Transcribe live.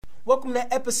Welcome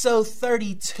to episode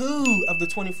 32 of the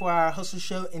 24-Hour Hustle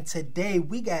Show, and today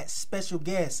we got special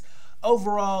guests.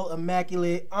 Overall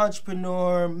immaculate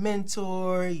entrepreneur,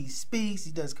 mentor, he speaks,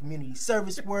 he does community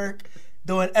service work,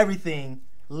 doing everything,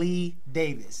 Lee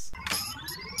Davis.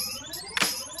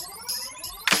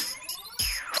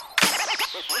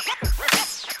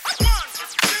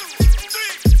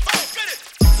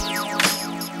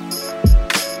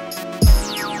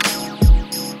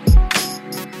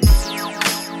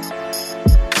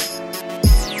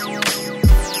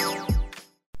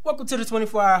 Welcome to the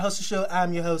 24-Hour Hustle Show.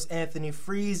 I'm your host, Anthony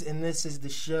Freeze, and this is the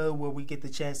show where we get the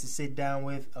chance to sit down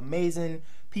with amazing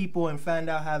people and find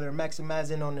out how they're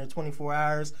maximizing on their 24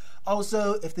 hours.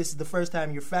 Also, if this is the first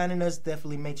time you're finding us,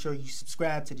 definitely make sure you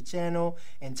subscribe to the channel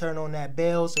and turn on that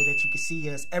bell so that you can see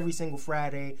us every single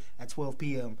Friday at 12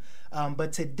 p.m.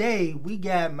 But today, we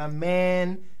got my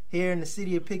man here in the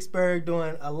city of Pittsburgh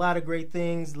doing a lot of great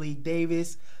things, Lee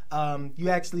Davis. You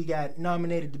actually got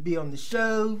nominated to be on the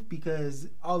show because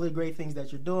all the great things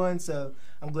that you're doing. So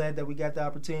I'm glad that we got the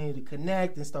opportunity to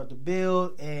connect and start to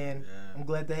build. And I'm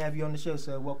glad to have you on the show.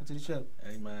 So welcome to the show.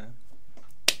 Hey, man.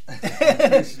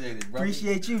 Appreciate it, bro.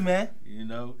 Appreciate you, man. You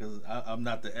know, because I'm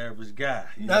not the average guy.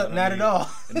 No, not at all.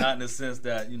 And not in the sense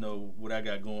that, you know, what I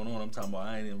got going on. I'm talking about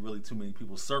I ain't in really too many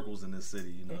people's circles in this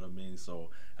city. You know what I mean?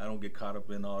 So I don't get caught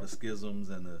up in all the schisms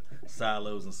and the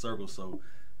silos and circles. So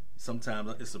sometimes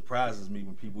it surprises me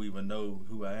when people even know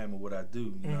who I am and what I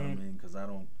do. You know what I mean? Because I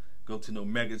don't go to no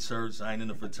mega church. I ain't in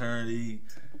a fraternity.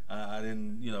 I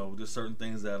didn't, you know, there's certain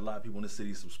things that a lot of people in the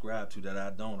city subscribe to that I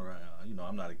don't. Or, you know,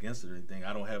 I'm not against it or anything.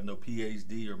 I don't have no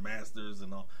PhD or masters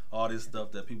and all this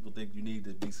stuff that people think you need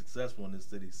to be successful in this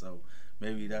city. So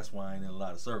maybe that's why I ain't in a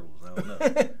lot of circles. I don't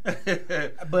know.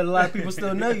 But a lot of people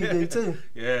still know you do, too.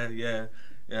 Yeah,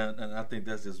 and I think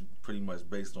that's just pretty much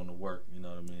based on the work, you know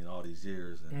what I mean, all these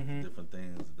years and different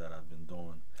things that I've been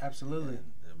doing. Absolutely. And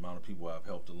the amount of people I've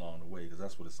helped along the way, because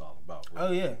that's what it's all about. Right?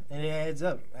 Oh, yeah, and it adds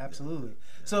up. Absolutely.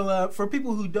 Yeah. So for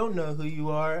people who don't know who you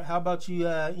are, how about you,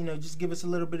 just give us a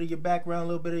little bit of your background, a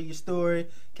little bit of your story,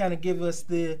 kind of give us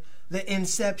the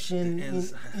inception.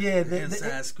 The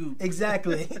inside scoop.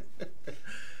 Exactly.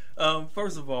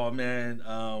 First of all, man,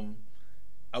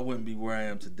 I wouldn't be where I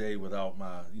am today without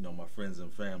my friends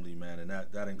and family, man, and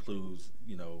that includes,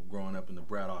 you know, growing up in the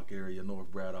Braddock area,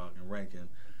 North Braddock and Rankin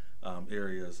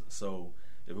areas. So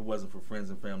if it wasn't for friends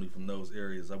and family from those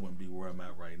areas, I wouldn't be where I'm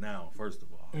at right now, first of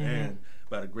all. And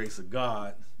by the grace of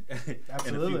God and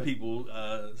a few people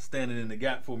standing in the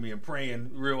gap for me and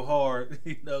praying real hard,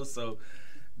 you know, so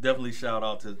definitely shout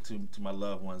out to my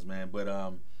loved ones, man.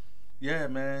 But yeah,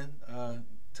 man,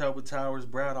 Talbot Towers,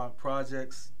 Braddock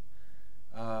Projects.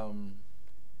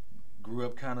 Grew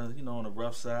up kind of, you know, on the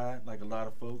rough side, like a lot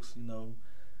of folks, you know,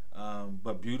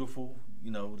 but beautiful. You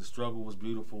know, the struggle was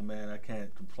beautiful, man. I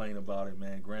can't complain about it,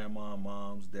 man. Grandma,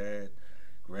 moms, dad,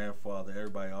 grandfather,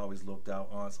 everybody always looked out,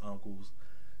 aunts, uncles.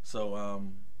 So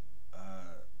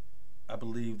I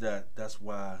believe that's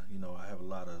why, you know, I have a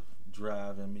lot of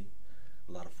drive in me,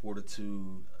 a lot of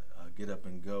fortitude, get up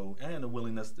and go, and a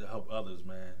willingness to help others,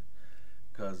 man.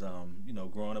 Because, you know,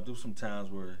 growing up, there was some times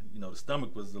where, you know, the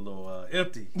stomach was a little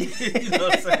empty. You know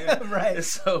what I'm saying? Right. And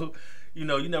so, you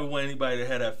know, you never want anybody to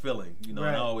have that feeling. You know, right.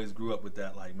 And I always grew up with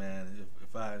that, like, man,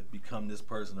 if I become this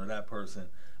person or that person,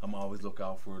 I'm always look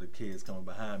out for the kids coming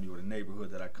behind me or the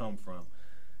neighborhood that I come from.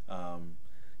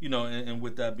 You know, and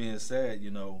with that being said,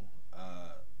 you know,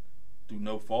 through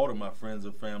no fault of my friends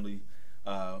or family,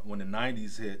 when the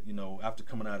 90s hit, you know, after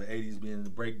coming out of the 80s, being the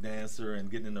break dancer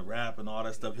and getting into rap and all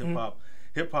that stuff,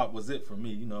 hip-hop was it for me,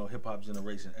 you know, hip-hop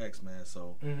Generation X, man.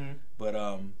 So, but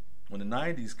when the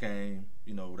 90s came,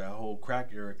 you know, that whole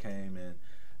crack era came,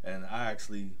 and I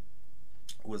actually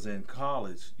was in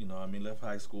college, you know, I mean, left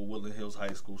high school, Woodland Hills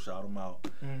High School, shout them out.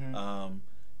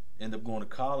 Ended up going to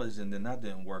college, and then that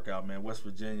didn't work out, man. West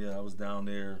Virginia, I was down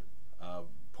there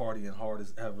partying hard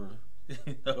as ever,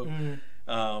 you know.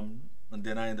 And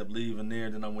then I ended up leaving there.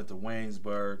 Then I went to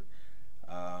Waynesburg,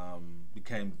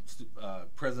 became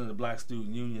president of the Black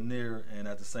Student Union there. And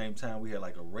at the same time, we had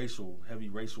like a heavy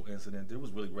racial incident. There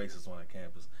was really racist on that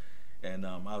campus. And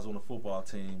I was on the football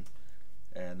team,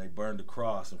 and they burned the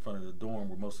cross in front of the dorm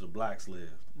where most of the blacks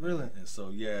lived. Really? And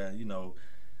so, yeah, you know,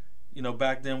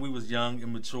 back then we was young,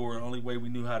 immature. The only way we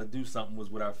knew how to do something was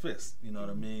with our fists. You know what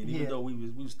I mean? Even though we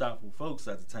was thoughtful folks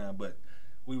at the time, but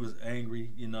we was angry,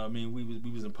 you know what I mean?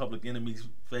 We was in public enemy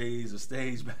phase or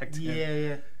stage back then.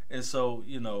 Yeah. And so,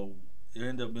 you know, there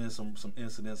ended up being some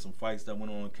incidents, some fights that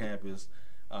went on campus.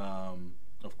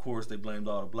 Of course, they blamed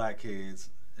all the black kids.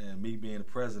 And me being the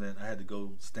president, I had to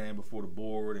go stand before the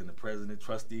board and the president,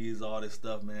 trustees, all this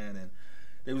stuff, man. And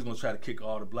they was gonna try to kick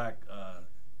all the black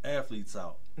athletes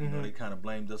out. You know, they kind of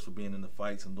blamed us for being in the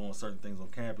fights and doing certain things on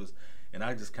campus. And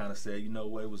I just kind of said, you know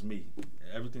what, it was me.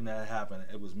 Everything that happened,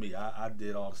 it was me. I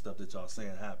did all the stuff that y'all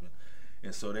saying happened.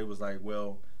 And so they was like,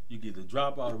 well, you get the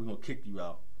drop out or we're going to kick you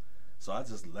out. So I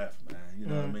just left, man. You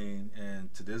know what I mean?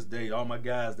 And to this day, all my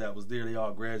guys that was there, they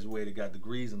all graduated, got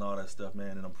degrees and all that stuff,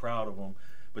 man. And I'm proud of them.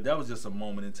 But that was just a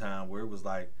moment in time where it was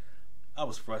like, I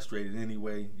was frustrated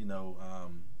anyway, you know,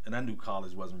 and I knew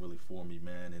college wasn't really for me,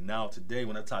 man. And now today,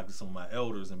 when I talk to some of my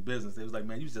elders in business, they was like,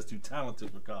 man, you was just too talented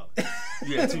for college.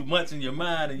 You had too much in your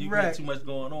mind, and you had too much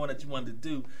going on that you wanted to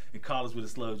do, and college would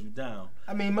have slowed you down.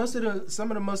 I mean,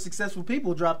 some of the most successful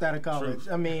people dropped out of college.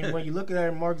 True. I mean, when you look at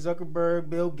it, Mark Zuckerberg,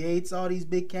 Bill Gates, all these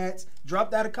big cats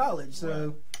dropped out of college.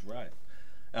 So right.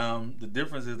 The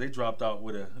difference is they dropped out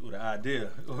with an idea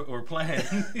or a plan.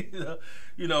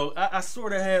 You know, I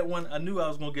sort of had one. I knew I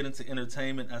was going to get into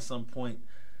entertainment at some point,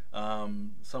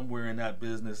 somewhere in that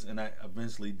business, and I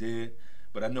eventually did.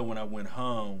 But I know when I went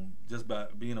home, just by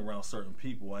being around certain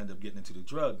people, I ended up getting into the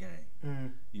drug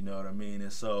game. You know what I mean?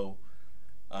 And so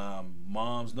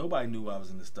moms, nobody knew I was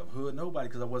in this stuff. Hood, nobody,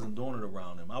 because I wasn't doing it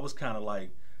around them. I was kind of like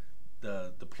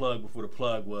the plug before the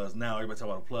plug was. Now everybody talk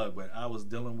about a plug, but I was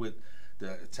dealing with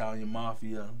the Italian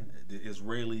mafia, the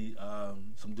Israeli,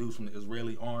 some dudes from the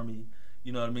Israeli army.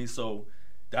 You know what I mean? So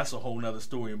that's a whole nother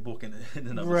story and book in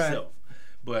and of itself.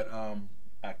 But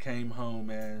I came home,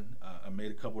 man. I made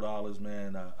a couple dollars,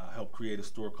 man. I helped create a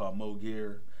store called Mo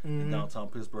Gear in downtown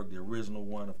Pittsburgh, the original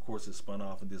one. Of course, it spun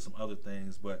off and did some other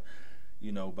things. But,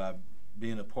 you know, by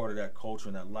being a part of that culture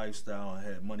and that lifestyle, I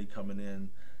had money coming in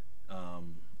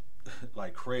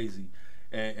like crazy.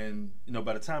 And you know,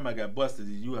 by the time I got busted,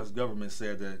 the U.S. government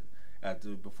said that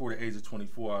before the age of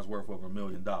 24, I was worth over $1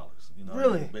 million. You know,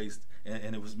 really? Based,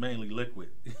 and it was mainly liquid.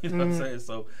 You know what I'm saying?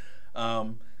 So,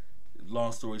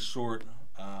 long story short,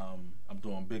 I'm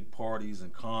doing big parties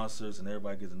and concerts, and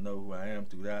everybody gets to know who I am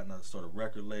through that. And I started a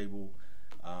record label.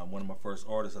 One of my first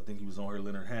artists, I think he was on here,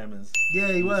 Leonard Hammonds.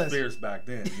 Yeah, he was. Fierce back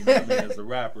then, you know what I mean, as a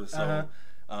rapper. So.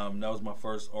 That was my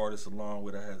first artist, along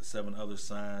with I had 7 others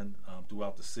signed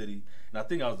throughout the city. And I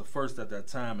think I was the first at that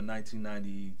time in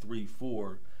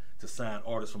 1993-4 to sign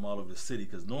artists from all over the city,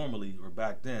 because normally, or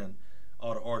back then,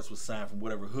 all the artists was signed from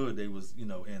whatever hood they was, you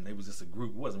know, and they was just a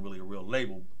group. It wasn't really a real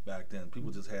label back then.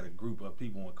 People just had a group of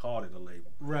people and called it a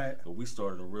label. Right. But we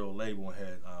started a real label and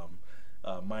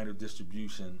had minor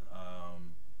distribution.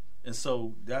 And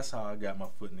so that's how I got my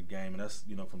foot in the game. And that's,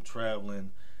 you know, from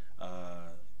traveling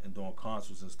and doing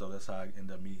concerts and stuff. That's how I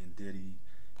ended up meeting Diddy,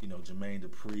 you know, Jermaine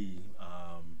Dupri,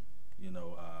 you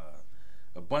know,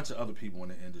 a bunch of other people in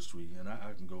the industry, and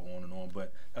I can go on and on.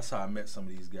 But that's how I met some of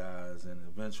these guys, and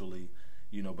eventually,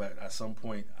 you know, but at some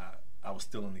point I was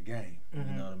still in the game, you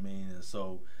know what I mean? And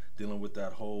so dealing with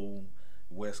that whole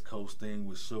West Coast thing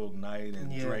with Suge Knight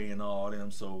and Dre and all them,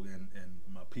 so and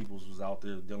my peoples was out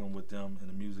there dealing with them in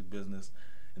the music business.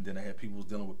 And then I had people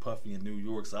dealing with Puffy in New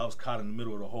York, so I was caught in the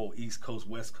middle of the whole East Coast,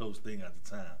 West Coast thing at the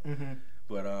time.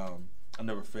 But I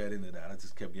never fed into that. I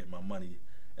just kept getting my money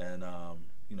and,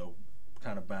 you know,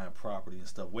 kind of buying property and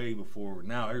stuff way before.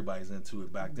 Now everybody's into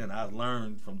it. Back then I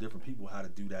learned from different people how to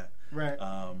do that. Right.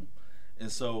 And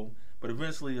so, but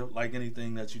eventually, like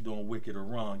anything that you're doing wicked or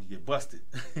wrong, you get busted.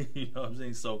 You know what I'm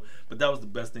saying? So, but that was the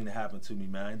best thing that happened to me,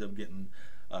 man. I ended up getting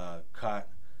caught,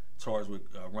 charged with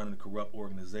running a corrupt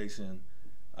organization.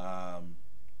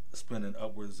 Spending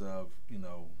upwards of, you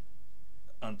know,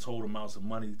 untold amounts of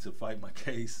money to fight my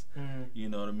case. You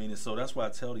know what I mean? And so that's why I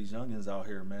tell these youngins out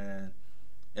here, man,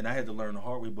 and I had to learn the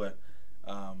hard way, but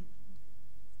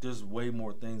there's way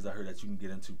more things out here that you can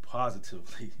get into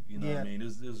positively. You know what I mean?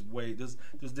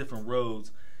 There's different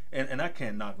roads, and I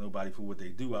can't knock nobody for what they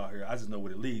do out here. I just know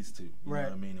what it leads to. You know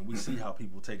what I mean? And we see how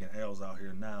people taking L's out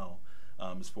here now.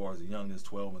 As far as the youngins,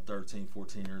 12 and 13,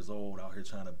 14 years old, out here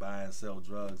trying to buy and sell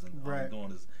drugs, and all they're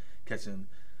doing is catching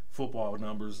football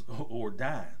numbers or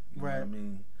dying. You know what I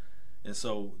mean? And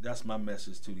so that's my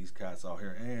message to these cats out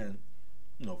here. And,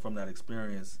 you know, from that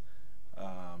experience,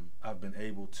 I've been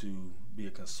able to be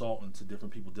a consultant to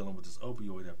different people dealing with this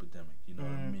opioid epidemic. You know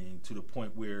what I mean? To the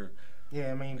point where...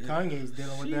 Yeah, I mean, Kanye's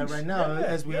dealing with that right now,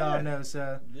 as we all know.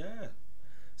 So yeah.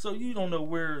 So you don't know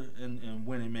where and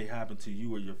when it may happen to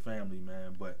you or your family,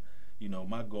 man. But, you know,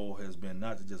 my goal has been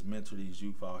not to just mentor these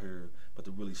youth out here, but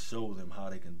to really show them how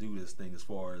they can do this thing as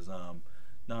far as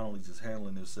not only just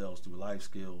handling themselves through life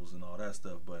skills and all that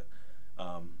stuff, but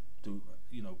through,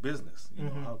 you know, business. You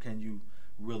know, how can you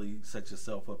really set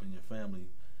yourself up and your family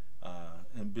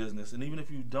in business? And even if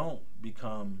you don't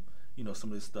become, you know, some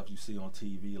of this stuff you see on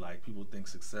TV, like people think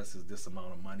success is this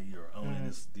amount of money or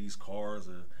owning these cars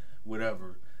or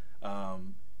whatever.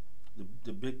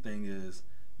 the big thing is,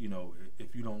 you know,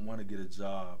 if you don't want to get a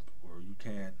job or you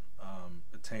can't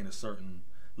attain a certain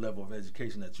level of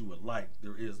education that you would like,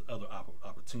 there is other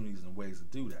opportunities and ways to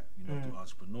do that, you know, through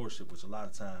entrepreneurship, which a lot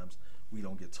of times we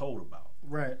don't get told about.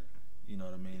 Right. You know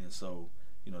what I mean? And so,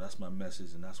 you know, that's my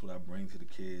message, and that's what I bring to the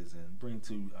kids and bring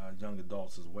to young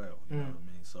adults as well. You know what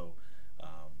I mean? So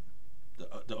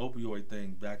the opioid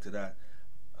thing, back to that,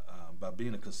 by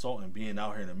being a consultant, being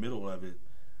out here in the middle of it,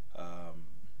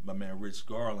 my man Rich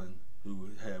Garland, who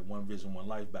had One Vision, One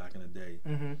Life back in the day,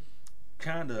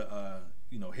 kind of,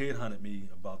 you know, headhunted me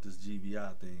about this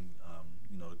GVI thing,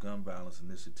 you know, the gun violence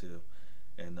initiative.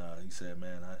 And he said,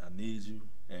 man, I need you.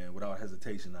 And without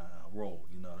hesitation, I rolled,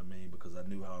 you know what I mean, because I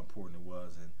knew how important it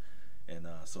was. And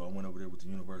so I went over there with the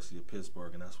University of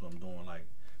Pittsburgh, and that's what I'm doing, like,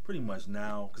 pretty much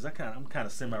now, because I'm kind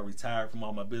of semi-retired from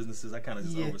all my businesses. I kind of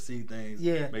just oversee things,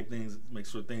 make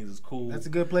sure things is cool. That's a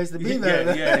good place to be,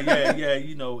 though. Yeah.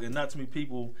 You know, and not too many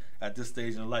people at this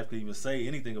stage in life can even say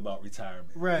anything about retirement.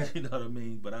 Right. You know what I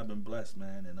mean? But I've been blessed,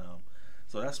 man, and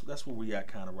so that's where we at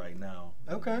kind of right now.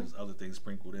 Okay. There's other things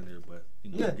sprinkled in there, but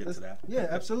you know, we'll get to that. Yeah,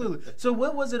 absolutely. So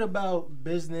what was it about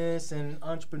business and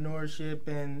entrepreneurship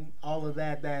and all of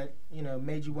that, you know,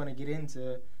 made you want to get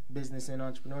into business and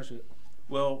entrepreneurship?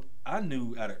 Well, I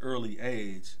knew at an early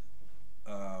age,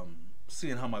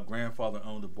 seeing how my grandfather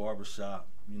owned a barbershop,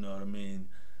 you know what I mean?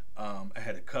 I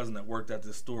had a cousin that worked at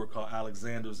this store called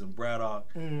Alexander's in Braddock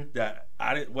that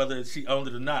I didn't, whether she owned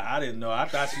it or not, I didn't know. I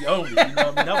thought she owned it, you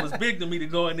know what I mean? That was big to me to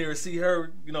go in there and see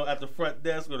her, you know, at the front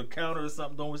desk or the counter or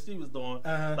something doing what she was doing.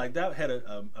 Like, that had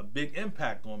a big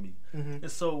impact on me.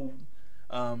 And so,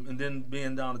 and then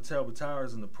being down at Talbot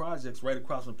Towers and the projects, right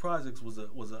across from the projects was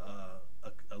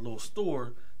a little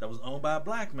store that was owned by a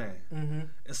black man.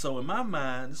 And so in my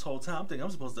mind, this whole time, I'm thinking I'm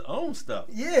supposed to own stuff.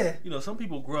 Yeah. You know, some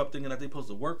people grow up thinking that they're supposed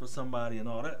to work for somebody and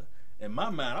all that. In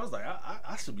my mind, I was like,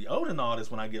 I should be owning all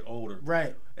this when I get older.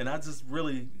 Right. And I just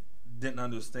really didn't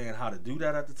understand how to do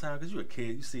that at the time, because you're a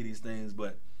kid, you see these things,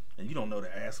 and you don't know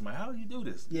to ask somebody, how do you do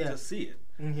this? Yeah. You just see it.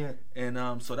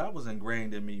 And so that was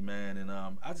ingrained in me, man. And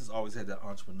I just always had that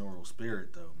entrepreneurial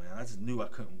spirit, though, man. I just knew I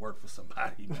couldn't work for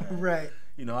somebody, man. Right.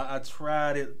 You know, I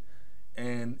tried it.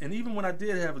 And even when I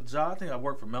did have a job, I think I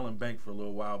worked for Mellon Bank for a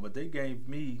little while, but they gave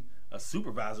me a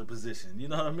supervisor position. You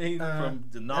know what I mean? From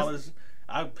the knowledge,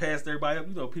 I passed everybody up.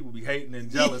 You know, people be hating and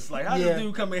jealous. Like, how this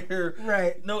dude come in here,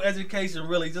 no education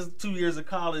really, just 2 years of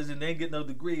college and then get no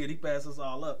degree, and he passed us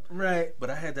all up. Right. But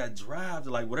I had that drive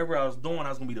to, like, whatever I was doing, I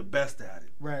was going to be the best at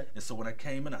it. Right. And so when I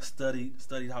came in, I studied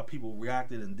how people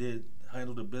reacted and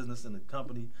handled the business and the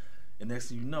company. And next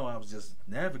thing you know, I was just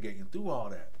navigating through all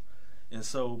that. And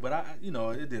so, but you know,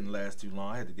 it didn't last too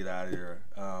long. I had to get out of there.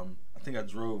 I think I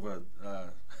drove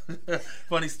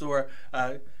funny story.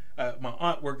 My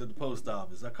aunt worked at the post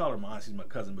office. I call her my aunt. She's my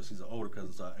cousin, but she's an older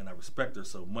cousin, and I respect her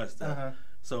so much that.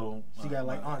 So she got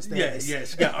like aunt status. Yeah,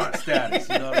 she got aunt status.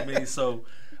 You know what I mean? So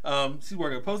she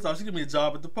worked at the post office. She gave me a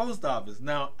job at the post office.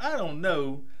 Now, I don't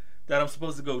know that I'm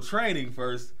supposed to go training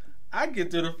first. I get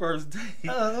there the first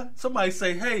day. Somebody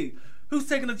say, hey, who's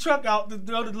taking the truck out to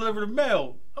go to deliver the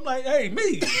mail? I'm like, hey,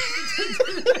 me.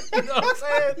 You know what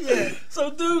I'm saying? Yeah.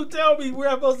 So, dude, tell me where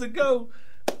I'm supposed to go.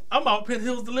 I'm out Penn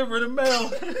Hills delivering the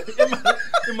mail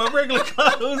in my regular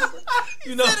clothes.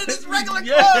 You know, in his regular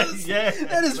clothes. Yeah,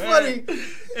 that is funny.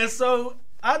 And so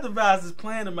I devised this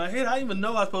plan in my head. I didn't even know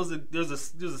I was supposed to. There's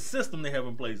a system they have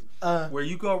in place where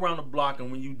you go around the block,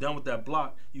 and when you're done with that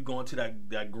block, you go into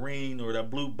that green or that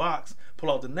blue box,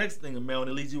 pull out the next thing of mail, and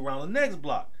it leads you around the next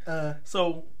block.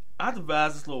 So I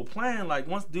devised this little plan. Like,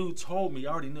 once dude told me,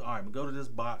 I already knew. All right, I'm gonna go to this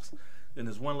box. And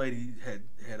this one lady had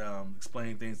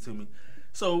explained things to me.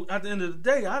 So at the end of the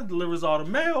day, I delivers all the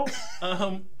mail.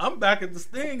 I'm back at this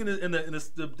thing, and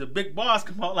the big boss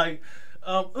come out like,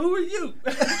 who are you?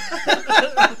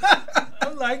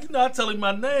 I'm like, you know, I tell him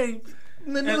my name.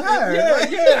 The new hire.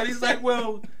 Yeah. And he's like,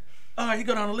 well, he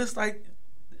got on the list like,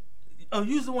 oh,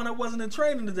 you's the one that wasn't in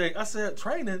training today. I said,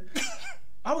 training?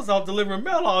 I was out delivering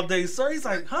mail all day, sir. He's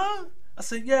like, huh? I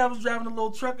said, yeah, I was driving a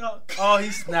little truck out. Oh, he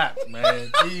snapped,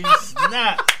 man. He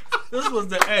snapped. This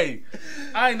was I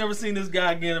ain't never seen this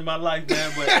guy again in my life,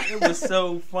 man, but it was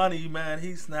so funny, man.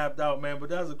 He snapped out, man, but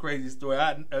that was a crazy story.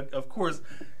 Of course,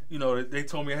 you know, they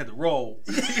told me I had to roll.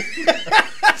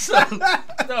 So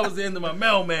that was the end of my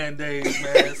mailman days,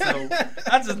 man. So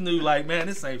I just knew, like, man,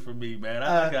 this ain't for me, man.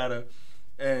 I gotta...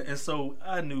 And so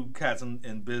I knew cats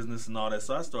in business and all that,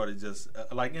 so I started just,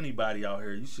 like anybody out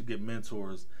here, you should get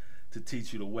mentors to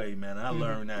teach you the way, man. And I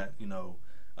learned that, you know,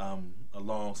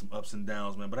 along some ups and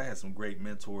downs, man. But I had some great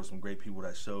mentors, some great people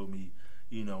that showed me,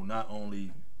 you know, not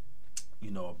only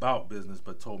about business,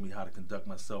 but told me how to conduct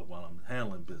myself while I'm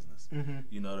handling business.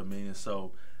 You know what I mean? And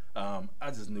so I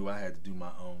just knew I had to do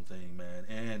my own thing, man.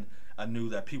 And I knew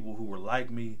that people who were like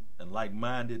me and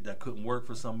like-minded that couldn't work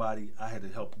for somebody, I had to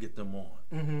help get them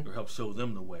on or help show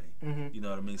them the way. You know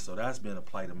what I mean? So that's been a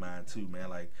plight of mine too, man.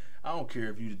 Like, I don't care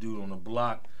if you the dude on the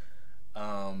block,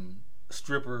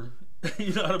 stripper,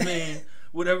 you know what I mean?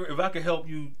 Whatever. If I could help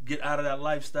you get out of that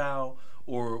lifestyle,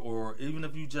 or even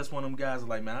if you just one of them guys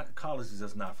like, man, college is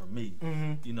just not for me.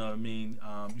 You know what I mean?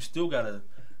 You still gotta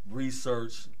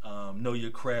research, know your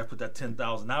craft, put that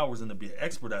 10,000 hours in to be an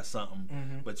expert at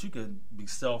something. But you could be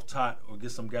self-taught or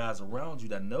get some guys around you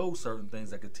that know certain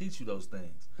things that could teach you those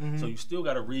things. So you still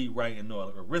got to read, write, and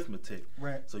know arithmetic.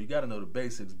 Right. So you got to know the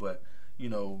basics. But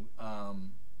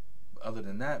other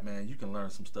than that, man, you can learn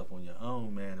some stuff on your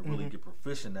own, man, and really get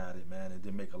proficient at it, man, and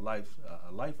then make a life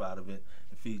out of it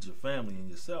and feed your family and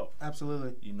yourself.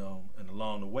 Absolutely. And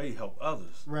along the way help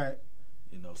others. Right.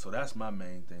 So that's my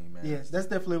main thing, man. Yes, that's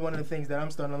definitely one of the things that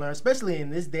I'm starting to learn, especially in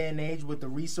this day and age with the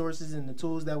resources and the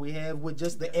tools that we have. With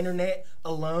just the internet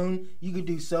alone, you could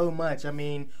do so much. I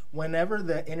mean, whenever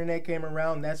the internet came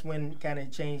around, that's when kind of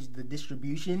changed the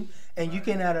distribution, and you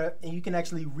can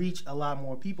actually reach a lot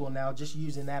more people now just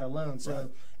using that alone.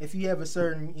 So if you have a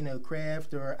certain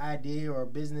craft or idea or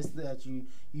business that you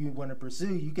want to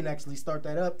pursue, you can actually start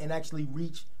that up and actually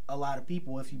reach a lot of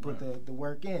people if you put the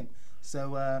work in.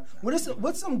 So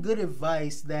what's some good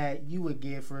advice that you would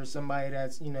give for somebody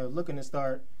that's looking to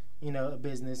start a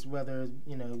business, whether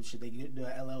should they do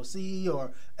an LLC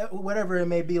or whatever it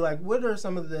may be? Like, what are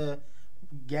some of the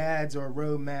guides or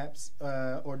roadmaps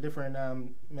or different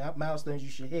milestones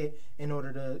you should hit in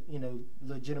order to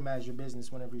legitimize your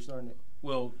business whenever you're starting it?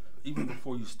 Well, even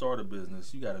before you start a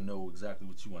business, you got to know exactly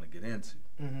what you want to get into.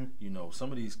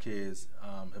 Some of these kids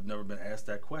have never been asked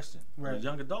that question. Right.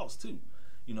 Young adults too.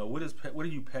 What are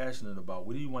you passionate about?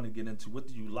 What do you want to get into? What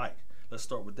do you like? Let's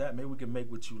start with that. Maybe we can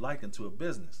make what you like into a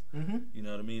business. You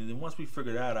know what I mean? And then once we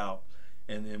figure that out,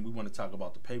 and then we want to talk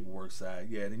about the paperwork side,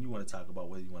 then you want to talk about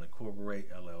whether you want to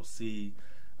incorporate, LLC,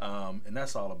 and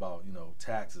that's all about,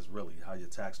 taxes, really, how your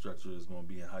tax structure is going to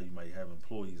be and how you might have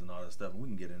employees and all that stuff. And we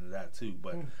can get into that too.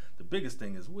 But the biggest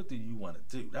thing is, what do you want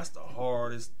to do? That's the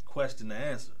hardest question to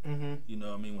answer. You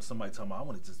know what I mean? When somebody tells me, I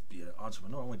want to just be an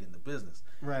entrepreneur, I want to get into business.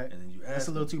 Right. And then you ask that's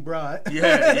a little too broad.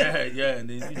 Yeah. And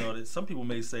then, some people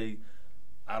may say,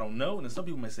 I don't know. And then some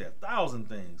people may say 1,000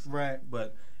 things. Right.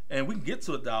 And we can get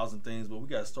to 1,000 things, but we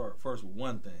got to start first with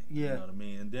one thing. Yeah. You know what I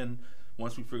mean? And then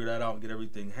once we figure that out and get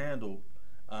everything handled,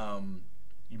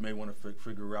 you may want to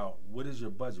figure out what is your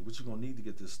budget, what you're going to need to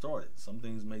get this started. Some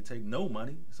things may take no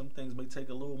money. Some things may take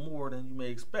a little more than you may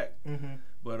expect.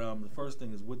 But the first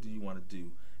thing is, what do you want to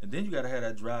do? And then you got to have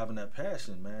that drive and that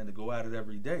passion, man, to go at it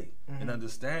every day and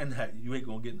understand that you ain't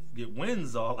going to get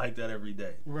wins all like that every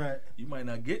day. Right. You might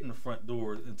not get in the front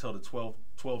door until the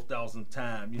 12,000th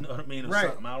time, you know what I mean, or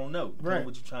something. I don't know. Depending on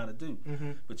what you're trying to do.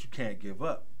 But you can't give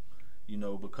up,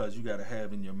 because you got to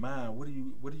have in your mind, what are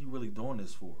you really doing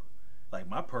this for? Like,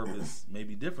 my purpose may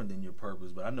be different than your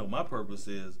purpose, but I know my purpose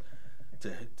is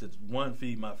to one,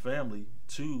 feed my family,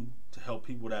 two, to help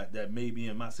people that may be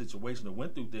in my situation or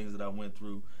went through things that I went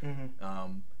through,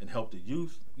 and help the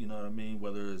youth, you know what I mean,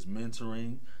 whether it's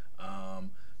mentoring,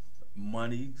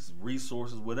 money,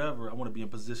 resources, whatever. I want to be in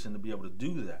position to be able to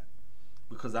do that.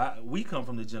 Because we come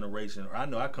from the generation, or I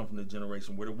know I come from the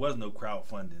generation where there was no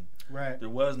crowdfunding. Right. There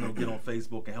was no get on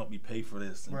Facebook and help me pay for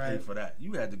this and pay for that.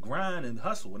 You had to grind and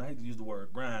hustle. And I hate to use the word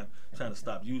grind, I'm trying to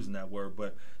stop using that word,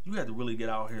 but you had to really get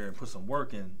out here and put some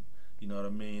work in, you know what I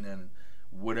mean? And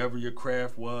whatever your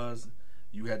craft was,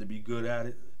 you had to be good at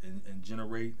it and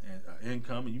generate an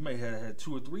income. And you may have had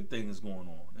 2 or 3 things going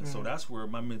on. And so that's where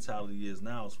my mentality is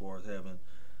now, as far as having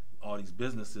all these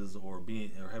businesses or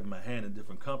having my hand in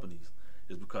different companies.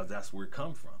 Is because that's where it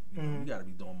come from. You got to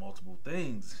be doing multiple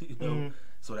things,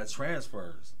 so that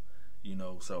transfers,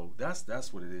 So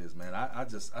that's what it is, man.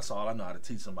 That's all I know how to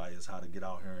teach somebody is how to get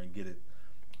out here and get it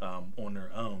on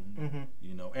their own,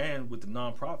 And with the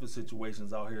nonprofit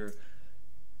situations out here,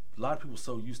 a lot of people are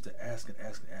so used to asking.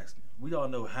 We all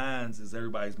know Heinz is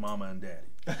everybody's mama and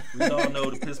daddy. We all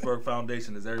know the Pittsburgh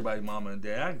Foundation is everybody's mama and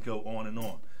daddy. I can go on and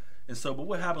on. And so, but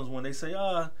what happens when they say,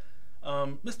 Mr.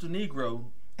 Negro,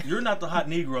 you're not the hot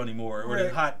Negro anymore, or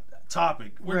the hot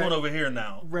topic. We're going over here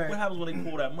now. Right. What happens when they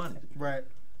pull that money? Right.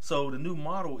 So the new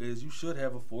model is you should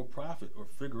have a for-profit, or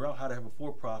figure out how to have a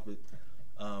for-profit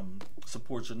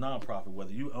support your nonprofit.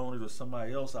 Whether you own it or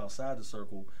somebody else outside the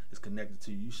circle is connected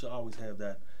to you, you should always have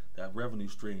that revenue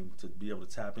stream to be able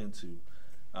to tap into,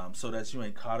 so that you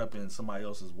ain't caught up in somebody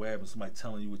else's web and somebody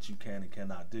telling you what you can and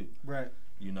cannot do. Right.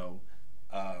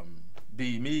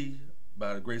 Be Me,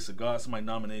 by the grace of God, somebody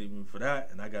nominated me for that,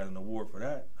 and I got an award for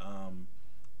that,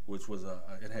 which was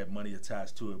it had money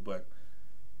attached to it. But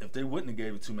if they wouldn't have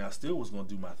gave it to me, I still was going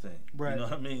to do my thing. Right. You know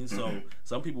what I mean? So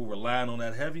some people relied on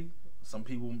that heavy. Some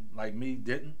people like me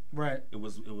didn't. Right. It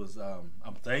was.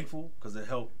 I'm thankful because it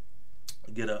helped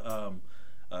get a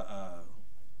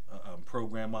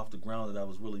program off the ground that I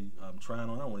was really trying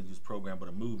on. I don't want to use program, but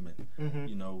a movement. Mm-hmm.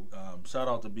 You know, shout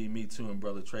out to Be Me too, and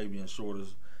brother Travian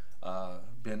Shorters,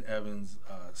 Ben Evans,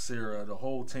 Sarah, the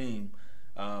whole team,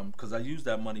 because I used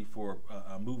that money for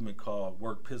a movement called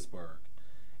Work Pittsburgh,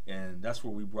 and that's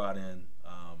where we brought in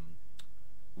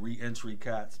re-entry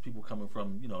cats, people coming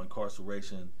from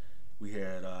incarceration. We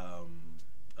had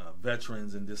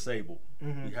veterans and disabled.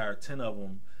 Mm-hmm. We hired 10 of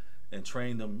them and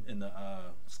trained them in the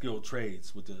skilled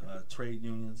trades with the trade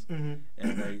unions, mm-hmm.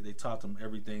 and they taught them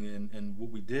everything. And what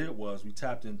we did was we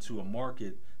tapped into a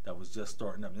market that was just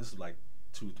starting up. And this is like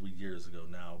 2-3 years ago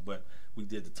now, but we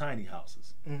did the tiny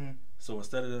houses. Mm-hmm. So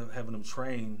instead of having them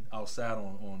train outside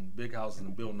on big houses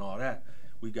and building all that,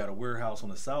 we got a warehouse on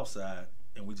the south side,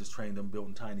 and we just trained them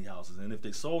building tiny houses. And if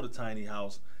they sold a tiny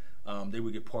house, they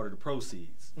would get part of the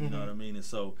proceeds. You mm-hmm. know what I mean? And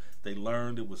so they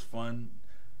learned. It was fun.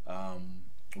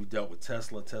 We dealt with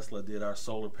Tesla. Tesla did our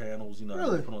solar panels. That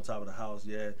Really? we put on top of the house.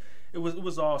 Yeah, it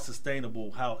was all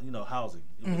sustainable. Housing.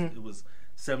 It was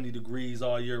 70 degrees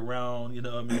all year round. You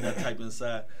know what I mean? That type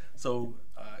inside. So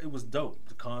it was dope.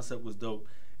 The concept was dope.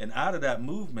 And out of that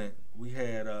movement, we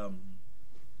had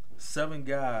 7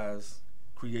 guys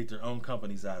create their own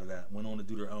companies out of that. Went on to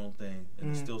do their own thing, and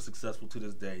mm-hmm. are still successful to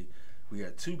this day. We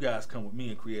had 2 guys come with me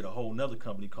and create a whole nother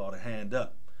company called A Hand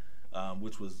Up,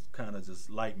 which was kind of just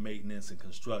light maintenance and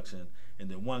construction.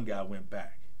 And then 1 guy went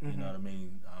back. Mm-hmm. You know what I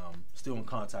mean? Still in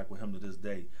contact with him to this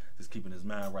day, just keeping his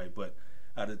mind right. But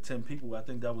out of 10 people, I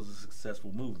think that was a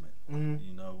successful movement.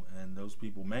 Mm-hmm. And those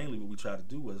people, mainly what we tried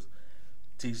to do was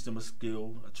teach them a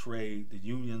skill, a trade. The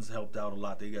unions helped out a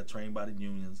lot. They got trained by the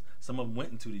unions. Some of them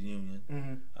went into the union.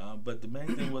 Mm-hmm. But the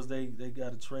main thing was they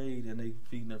got a trade, and they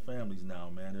feeding their families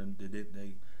now, man. And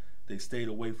they stayed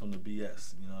away from the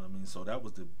BS. You know what I mean? So that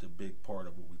was the big part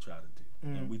of what we tried to do.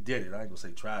 Mm-hmm. And we did it. I ain't going to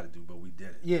say try to do, but we did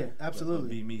it. Yeah, absolutely. But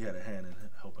Be Me had a hand in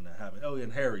helping that happen. Oh,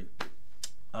 and Harry,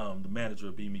 the manager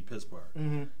of Be Me Pittsburgh.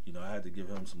 Mm-hmm. I had to give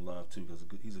him some love, too, because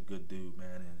he's a good dude,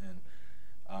 man.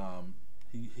 And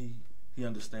he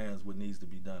understands what needs to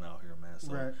be done out here, man.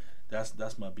 So right.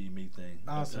 that's my Be Me thing.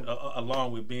 Awesome.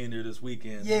 Along with being there this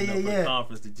weekend, for the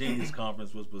conference, the Genius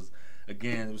Conference was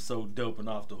again, it was so dope and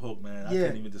off the hook, man. I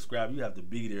can't even describe. You have to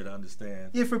be there to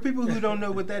understand. Yeah, for people who don't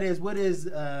know what that is, what is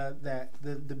that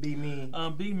the Be Me?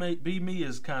 Be Me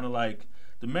is kind of like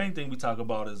the main thing we talk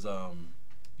about is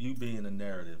you being the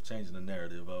narrative, changing the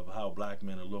narrative of how black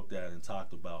men are looked at and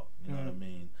talked about. You know what I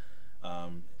mean?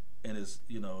 And it's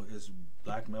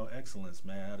black male excellence,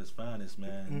 man, at its finest,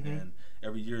 man. Mm-hmm. And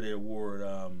every year they award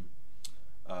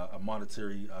a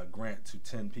monetary grant to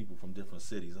 10 people from different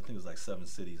cities. I think it's like 7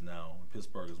 cities now.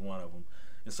 Pittsburgh is one of them.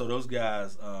 And so those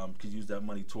guys could use that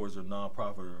money towards their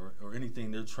nonprofit or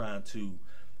anything they're trying to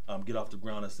get off the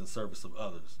ground that's in service of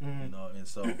others. Mm-hmm. And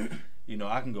so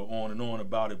I can go on and on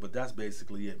about it, but that's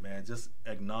basically it, man. Just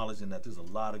acknowledging that there's a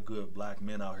lot of good black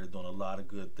men out here doing a lot of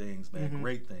good things, man, mm-hmm.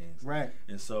 great things. Right.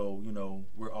 And so,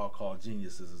 we're all called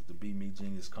geniuses. It's the Be Me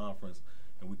Genius Conference,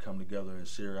 and we come together and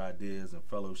share ideas and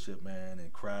fellowship, man,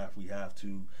 and craft. We have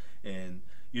to. And,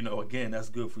 again, that's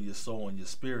good for your soul and your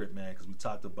spirit, man, because we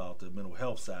talked about the mental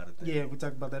health side of things. Yeah, we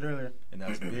talked about that earlier. And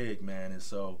that's big, man. And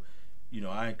so,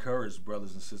 I encourage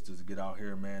brothers and sisters to get out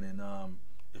here, man, and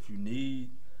if you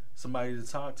need somebody to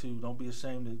talk to, don't be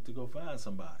ashamed to go find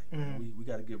somebody. Mm-hmm. We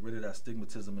got to get rid of that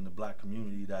stigmatism in the black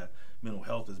community that mental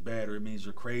health is bad or it means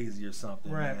you're crazy or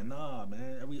something. Right. Man. Nah,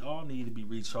 man. We all need to be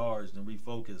recharged and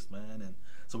refocused, man, and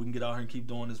so we can get out here and keep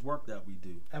doing this work that we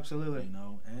do. Absolutely.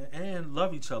 And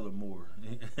love each other more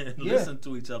and listen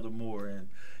to each other more and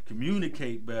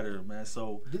communicate better, man.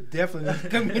 So definitely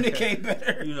communicate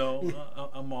better.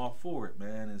 I'm all for it,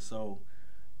 man. And so,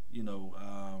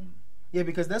 yeah,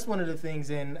 because that's one of the things,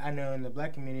 and I know in the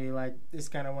black community, like, it's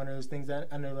kind of one of those things that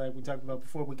I know, like we talked about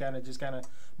before, we kind of just kind of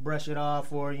brush it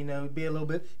off, or be a little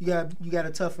bit. You got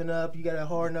to toughen up, you got to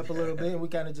harden up a little bit, and we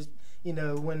kind of just,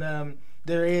 when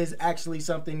there is actually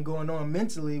something going on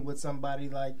mentally with somebody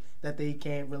like that they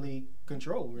can't really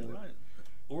control, really. Right.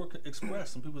 Or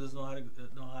express. Some people just know how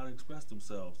to express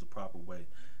themselves the proper way,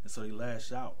 and so they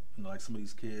lash out. Like some of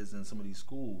these kids in some of these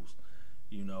schools,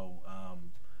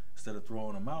 instead of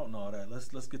throwing them out and all that,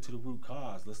 let's get to the root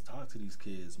cause. Let's talk to these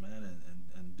kids, man,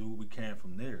 and do what we can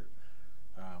from there.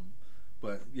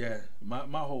 But yeah,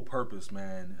 my whole purpose,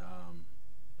 man,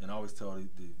 and I always tell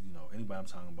anybody I'm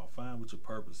talking about, find what your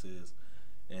purpose is,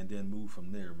 and then move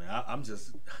from there, man. I'm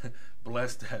just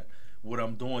blessed that what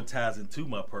I'm doing ties into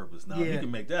my purpose. Now, if you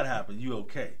can make that happen, you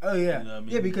okay. Oh, yeah. You know what I mean?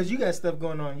 Yeah, because you got stuff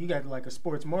going on. You got like a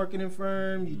sports marketing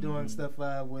firm. You're doing stuff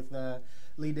with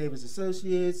Lee Davis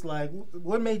Associates. Like,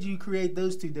 what made you create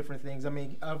those two different things? I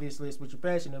mean, obviously it's what you're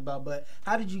passionate about, but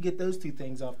how did you get those two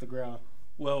things off the ground?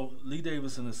 Well, Lee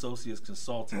Davis and Associates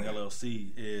Consulting,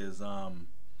 LLC, is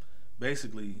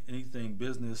basically anything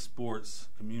business, sports,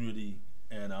 community,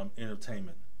 and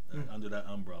entertainment under that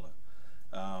umbrella.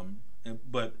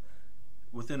 But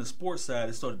within the sports side,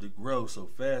 it started to grow so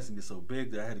fast and get so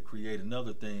big that I had to create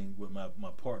another thing with my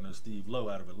partner, Steve Lowe,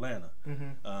 out of Atlanta.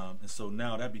 And so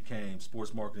now that became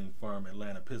Sports Marketing Firm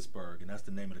Atlanta Pittsburgh, and that's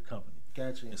the name of the company.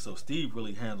 Gotcha. And so Steve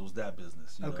really handles that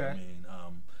business. You know what I mean?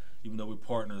 Even though we're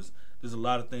partners, there's a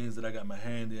lot of things that I got my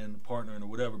hand in, partnering or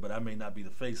whatever, but I may not be the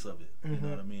face of it. You know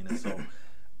what I mean? And so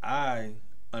I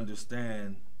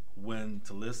understand when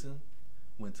to listen,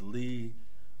 when to lead,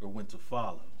 or when to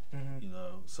follow. You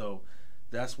know, so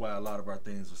that's why a lot of our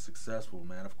things are successful,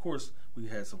 man. Of course, we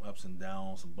had some ups and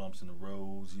downs, some bumps in the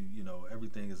roads. You know,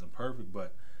 everything isn't perfect,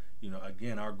 but you know,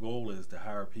 again, our goal is to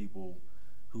hire people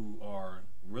who are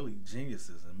really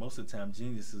geniuses, and most of the time,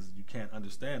 geniuses, you can't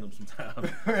understand them sometimes.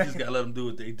 You just gotta let them do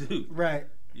what they do. Right.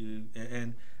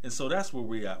 And so that's where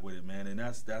we at with it, man. And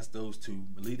that's those two.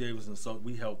 Lee Davis and so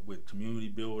we help with community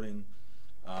building.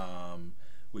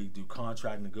 We do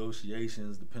contract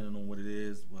negotiations, depending on what it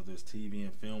is, whether it's TV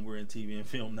and film. We're in TV and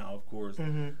film now, of course,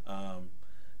 and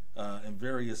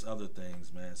various other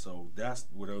things, man. So that's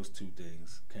where those two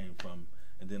things came from.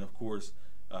 And then, of course,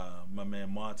 my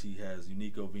man Monty has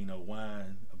Unico Vino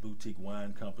Wine, a boutique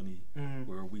wine company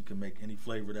where we can make any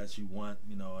flavor that you want,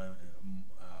 you know,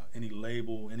 any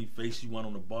label, any face you want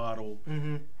on the bottle.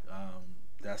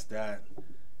 That's that.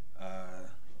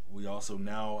 We also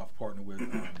now I've partnered with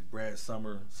Brad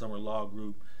Summer Law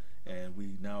Group, and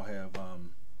we now have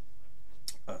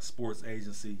a sports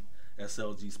agency,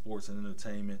 SLG Sports and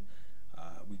Entertainment.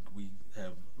 We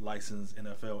have licensed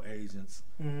NFL agents.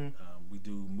 We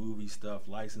do movie stuff,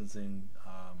 licensing,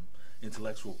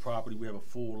 intellectual property. We have a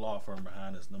full law firm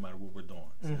behind us, no matter what we're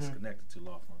doing. So it's connected to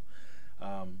law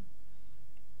firm.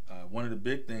 One of the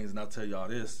big things, and I'll tell y'all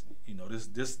this, you know, this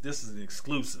is an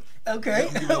exclusive. Okay.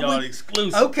 I'm giving y'all the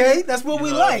exclusive. Okay, that's what we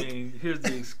like. I mean, here's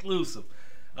the exclusive.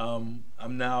 I'm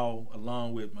now,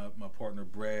 along with my partner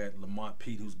Brad Lamont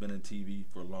Pete, who's been in TV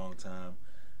for a long time,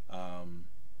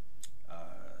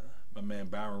 my man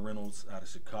Byron Reynolds out of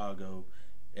Chicago,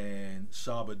 and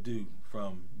Shaba Du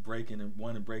from Breaking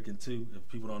 1 and Breaking 2. If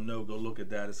people don't know, go look at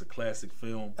that. It's a classic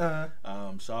film.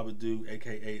 Shaba Du,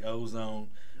 a.k.a. Ozone.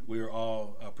 We're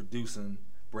all producing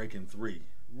Breaking 3.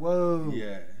 Whoa.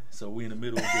 Yeah. So we in the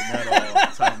middle of getting that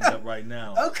all tightened up right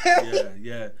now. Okay.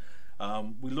 Yeah.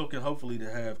 We're looking hopefully to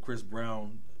have Chris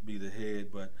Brown be the head,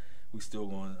 but we're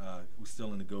still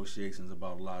in negotiations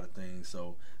about a lot of things.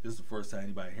 So this is the first time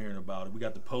anybody hearing about it. We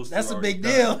got the poster. That's a big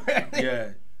deal. Yeah.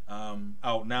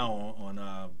 Out now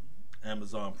on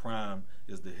Amazon Prime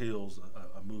is The Hills,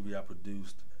 a movie I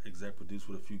exec produced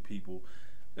with a few people.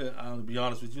 I'll be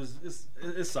honest with you,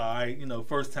 it's all right. You know,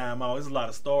 first time out, there's a lot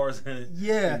of stars in it.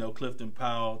 Yeah. You know, Clifton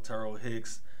Powell, Terrell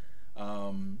Hicks,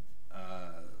 and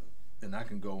I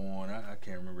can go on. I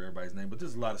can't remember everybody's name, but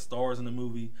there's a lot of stars in the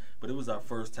movie. But it was our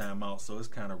first time out, so it's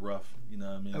kind of rough. You know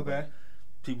what I mean? Okay. But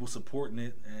people supporting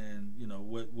it, and you know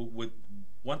what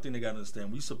one thing they got to understand: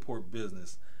 when you support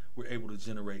business, we're able to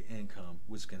generate income,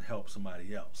 which can help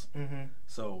somebody else.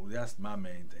 So that's my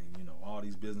main thing. You know, all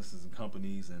these businesses and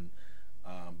companies and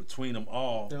between them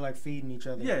all, they're like feeding each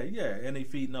other. Yeah, and they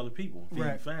feeding other people,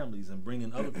 feeding families, and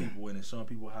bringing other people in and showing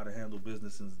people how to handle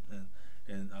business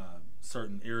in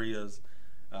certain areas.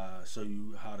 Show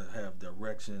you how to have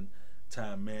direction,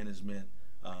 time management,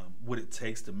 what it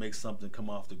takes to make something come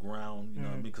off the ground. You know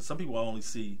what I mean? Because some people only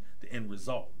see the end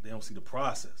result; they don't see the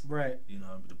process. Right. You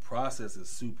know, the process is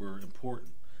super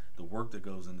important. The work that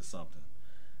goes into something.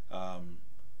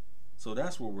 So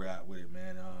that's where we're at with it,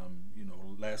 man. You know,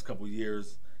 last couple of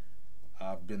years,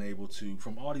 I've been able to,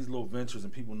 from all these little ventures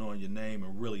and people knowing your name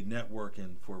and really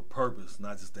networking for a purpose,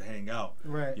 not just to hang out.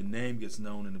 Right. Your name gets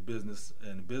known in the business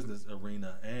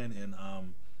arena and in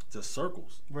just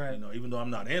circles. Right. You know, even though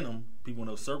I'm not in them, people in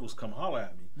those circles come holler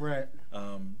at me. Right.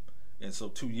 And so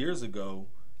 2 years ago,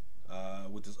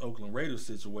 with this Oakland Raiders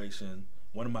situation,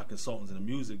 one of my consultants in the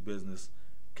music business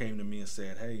came to me and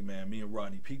said, "Hey, man, me and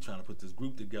Rodney Peake trying to put this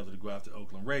group together to go after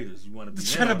Oakland Raiders. You want to be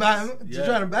trying to buy them? Yeah.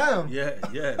 Trying to buy them?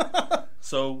 Yeah."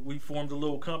 So we formed a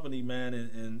little company, man,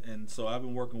 and so I've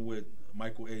been working with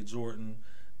Michael A. Jordan,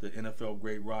 the NFL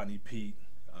great Rodney Peake,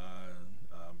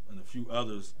 and a few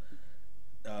others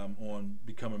on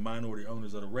becoming minority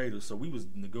owners of the Raiders. So we was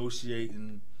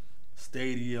negotiating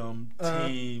stadium,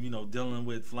 team, dealing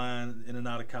with flying in and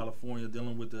out of California,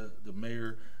 dealing with the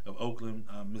mayor of Oakland,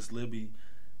 Miss Libby.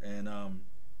 And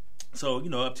so,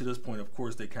 up to this point, of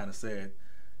course, they kind of said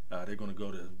they're going to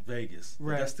go to Vegas.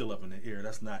 Right. But that's still up in the air.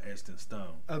 That's not etched in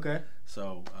stone. Okay.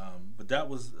 So, but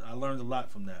I learned a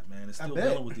lot from that, man. And still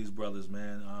dealing with these brothers,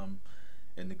 man,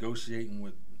 and negotiating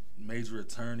with major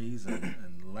attorneys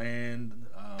and land.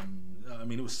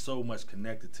 It was so much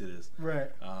connected to this. Right.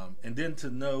 And then to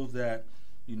know that,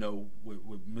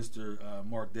 with Mr.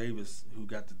 Mark Davis, who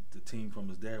got the team from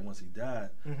his dad once he died,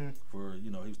 he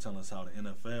was telling us how the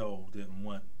NFL didn't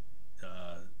want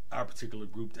our particular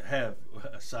group to have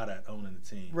a shot at owning the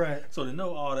team. Right. So to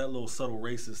know all that little subtle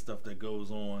racist stuff that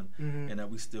goes on, and that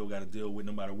we still got to deal with,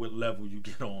 no matter what level you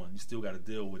get on, you still got to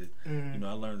deal with it.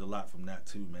 I learned a lot from that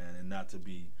too, man, and not to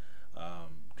be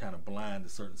kind of blind to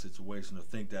certain situations, or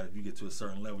think that if you get to a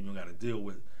certain level, you don't got to deal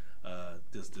with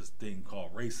this thing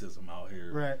called racism out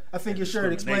here. Right. I think your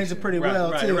shirt explains it pretty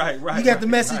well too. Right. You got the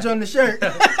message on the shirt,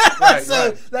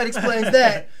 so that explains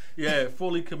that. Yeah,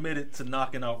 fully committed to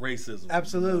knocking out racism.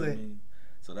 Absolutely. You know what I mean?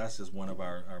 So that's just one of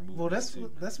our movements. Well,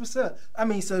 that's what's up.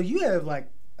 So you have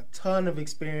like a ton of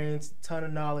experience, ton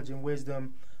of knowledge and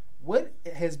wisdom. What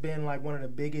has been like one of the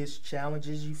biggest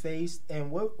challenges you faced, and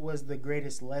what was the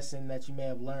greatest lesson that you may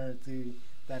have learned through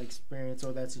that experience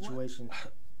or that situation?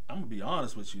 I'm gonna be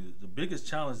honest with you. The biggest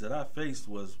challenge that I faced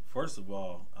was, first of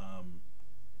all,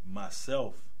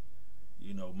 myself.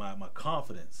 My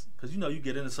confidence, because you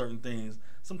get into certain things.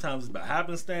 Sometimes it's by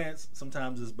happenstance.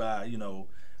 Sometimes it's by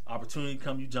opportunity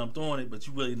come, you jumped on it, but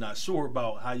you really not sure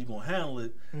about how you're gonna handle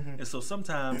it. And so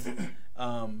sometimes,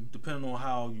 depending on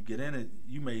how you get in it,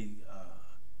 you may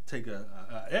take a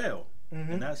L,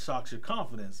 and that shocks your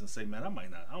confidence and say, man,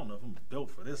 I don't know if I'm built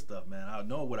for this stuff, man. I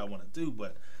know what I want to do,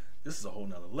 but this is a whole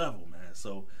nother level, man.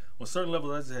 So on certain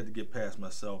levels, I just had to get past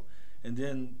myself. And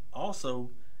then also,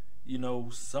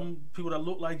 some people that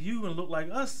look like you and look like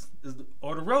us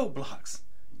are the roadblocks.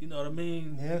 You know what I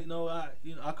mean? Yeah.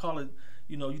 I call it,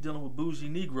 you're dealing with bougie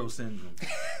Negro syndrome.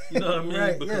 You know what I mean?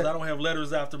 Right, because I don't have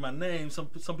letters after my name. Some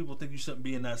people think you shouldn't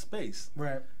be in that space.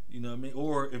 Right. You know what I mean?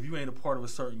 Or if you ain't a part of a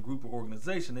certain group or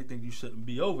organization, they think you shouldn't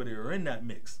be over there or in that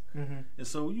mix. And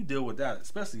so you deal with that,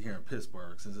 especially here in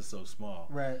Pittsburgh, since it's so small.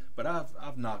 Right. But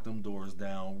I've knocked them doors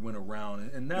down, went around,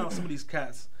 and now some of these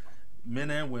cats,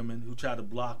 men and women, who try to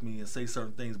block me and say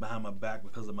certain things behind my back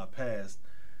because of my past,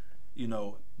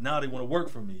 now they want to work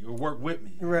for me or work with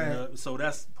me. Right. So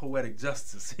that's poetic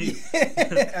justice.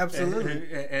 Absolutely.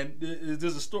 And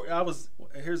there's a story.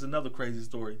 Here's another crazy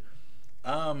story.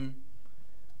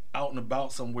 Out and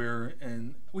about somewhere,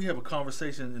 and we have a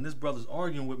conversation, and this brother's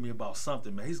arguing with me about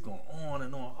something, man. He's going on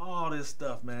and on, all this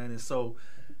stuff, man. And so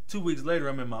 2 weeks later,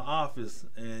 I'm in my office,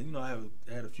 and I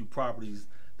had a few properties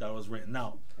that I was renting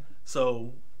out.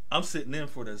 So I'm sitting in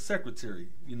for the secretary.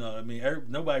 You know what I mean?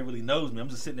 Nobody really knows me. I'm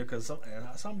just sitting there because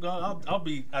I'm gone. I'll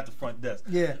be at the front desk.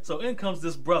 Yeah. So in comes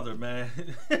this brother, man.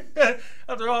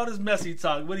 After all this messy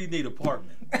talk, what do you need?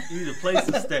 Apartment. You need a place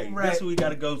to stay. Right. That's what we got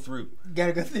to go through.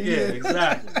 Gotta go through. Yeah,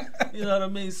 exactly. You know what I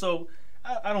mean? So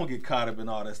I don't get caught up in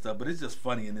all that stuff, but it's just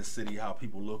funny in this city how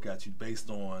people look at you based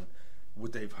on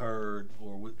what they've heard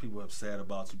or what people have said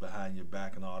about you behind your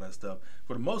back and all that stuff.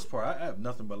 For the most part, I have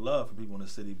nothing but love for people in the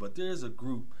city, but there's a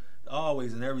group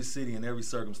always in every city and every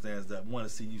circumstance that want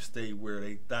to see you stay where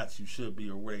they thought you should be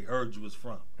or where they heard you was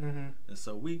from. And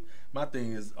so my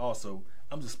thing is also,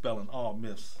 I'm just spelling all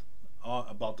myths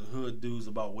about the hood dudes,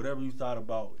 about whatever you thought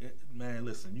about it. Man,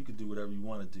 listen, you can do whatever you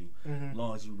want to do as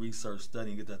long as you research,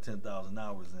 study, and get that 10,000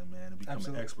 hours in, man, and become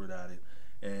an expert at it.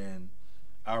 And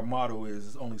our motto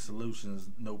is only solutions,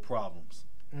 no problems.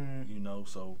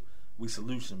 So we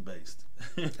solution based.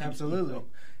 Absolutely.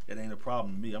 It ain't a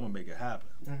problem to me. I'm gonna make it happen.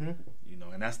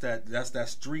 And that's that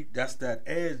street, that's that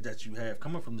edge that you have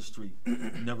coming from the street.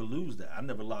 You never lose that. I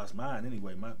never lost mine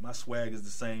anyway. My swag is the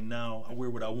same now. I wear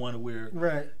what I want to wear.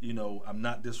 Right. I'm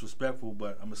not disrespectful,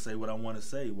 but I'm gonna say what I want to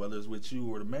say, whether it's with you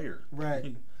or the mayor.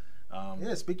 Right.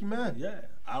 Speak your mind. Yeah.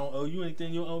 I don't owe you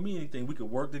anything. You don't owe me anything. We could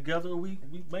work together, or we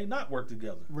may not work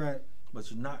together. Right.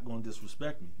 But you're not going to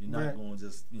disrespect me. You're not going to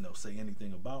just, say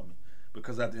anything about me.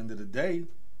 Because at the end of the day,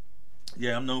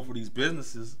 yeah, I'm known for these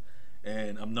businesses,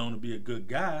 and I'm known to be a good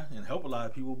guy and help a lot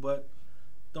of people, but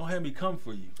don't have me come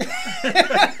for you.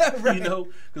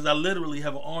 Because I literally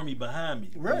have an army behind me.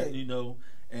 Right.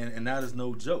 And that is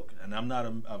no joke. And I'm not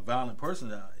a violent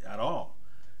person at all.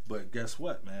 But guess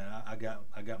what, man? I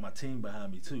got my team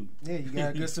behind me too. Yeah, you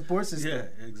got a good support system.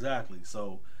 Yeah, exactly.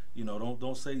 So, you know,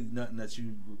 don't say nothing that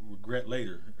you regret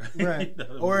later. Right. You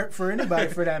know Or I mean? for anybody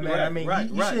for that matter. Right, I mean, right,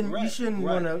 you shouldn't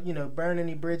right. want to, you know, burn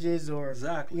any bridges or,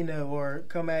 Exactly. you know, or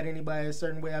come at anybody a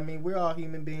certain way. I mean, we're all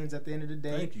human beings at the end of the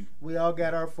day. Thank you. We all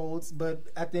got our faults, but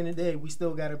at the end of the day, we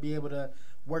still got to be able to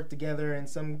work together in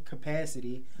some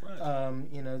capacity. Right.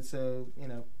 You know, so, you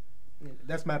know,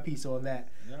 that's my piece on that.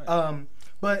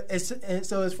 Right.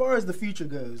 So as far as the future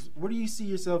goes, where do you see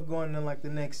yourself going in like the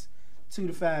next 2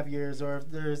 to 5 years, or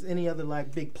if there's any other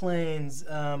like big plans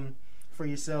for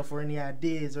yourself, or any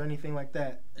ideas or anything like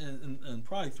that? In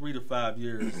probably 3 to 5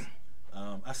 years,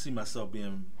 I see myself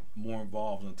being more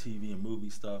involved in TV and movie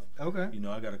stuff. Okay. You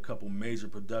know, I got a couple major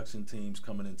production teams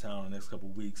coming in town the next couple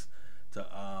of weeks to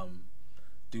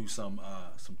do some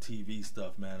TV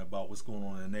stuff, man, about what's going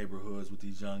on in the neighborhoods with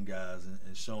these young guys,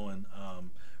 and showing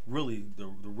really the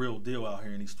real deal out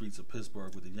here in these streets of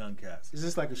Pittsburgh with the young cats. Is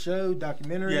this like a show,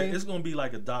 documentary? Yeah, it's going to be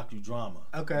like a docudrama.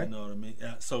 Okay. You know what I mean?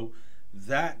 So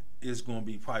that is going to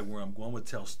be probably where I'm going. I'm going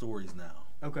to tell stories now.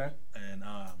 Okay. And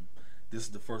this is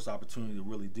the first opportunity to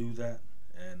really do that.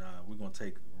 And we're going to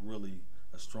take really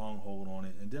a stronghold on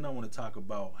it. And then I want to talk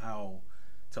about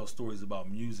tell stories about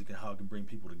music and how it can bring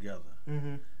people together.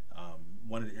 Mm-hmm.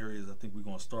 One of the areas I think we're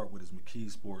going to start with is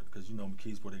McKeesport, because you know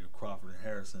McKeesport, they got Crawford and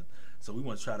Harrison. So we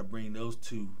want to try to bring those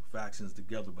two factions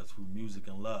together, but through music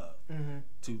and love.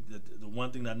 Mm-hmm. The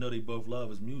one thing that I know they both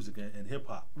love is music and hip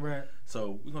hop. Right.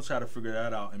 So we're going to try to figure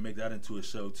that out and make that into a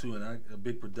show too. And a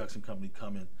big production company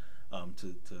coming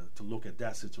to look at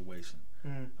that situation.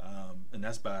 Mm-hmm. And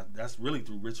that's really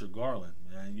through Richard Garland,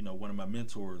 man. You know, one of my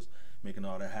mentors, making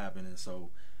all that happen. And so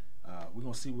we're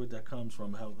going to see where that comes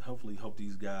from. Hopefully help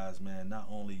these guys, man, not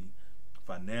only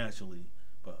financially,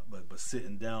 but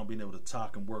sitting down, being able to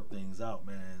talk and work things out,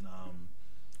 man.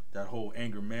 That whole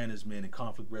anger management and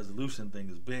conflict resolution thing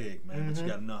is big, man. Mm-hmm. But you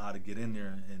got to know how to get in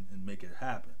there and make it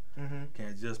happen. Mm-hmm.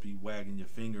 Can't just be wagging your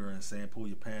finger and saying pull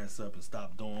your pants up and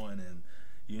stop doing, and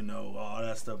you know, all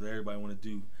that stuff that everybody want to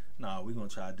do. Nah, we're going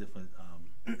to try a different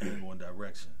angle and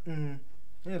direction.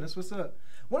 Mm-hmm. Yeah, that's what's up.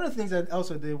 One of the things I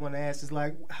also did want to ask is,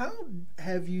 like, how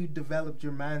have you developed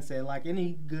your mindset? Like,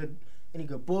 any good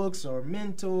books or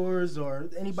mentors or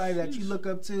anybody that you look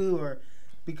up to? Or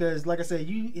because, like I said,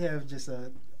 you have just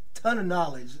a ton of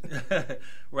knowledge.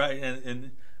 Right,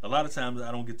 and a lot of times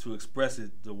I don't get to express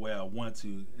it the way I want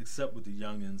to, except with the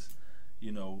youngins.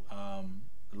 You know,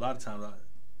 a lot of times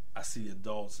I see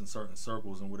adults in certain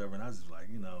circles and whatever, and I was just like,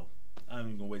 you know, I'm not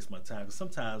even gonna waste my time, because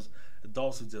sometimes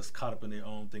adults are just caught up in their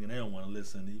own thing and they don't want to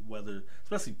listen. Whether,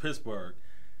 especially Pittsburgh,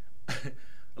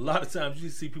 a lot of times you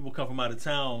see people come from out of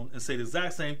town and say the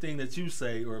exact same thing that you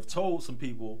say or have told some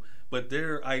people, but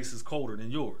their ice is colder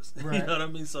than yours. Right. You know what I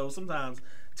mean? So sometimes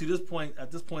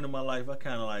at this point in my life, I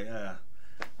kind of like,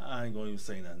 I ain't gonna even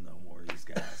say nothing no more to these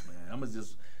guys, man. I'm gonna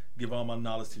just give all my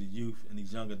knowledge to the youth and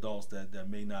these young adults that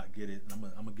may not get it. And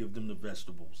I'm gonna give them the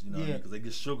vegetables, you know, what I mean? Because they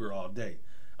get sugar all day.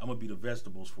 I'm gonna be the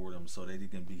vegetables for them so they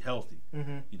can be healthy.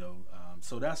 Mm-hmm. You know,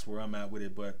 so that's where I'm at with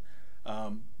it. But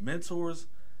mentors,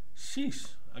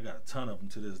 sheesh, I got a ton of them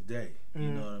to this day. Mm-hmm.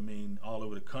 You know what I mean, all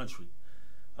over the country.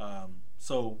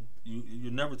 So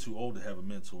you're never too old to have a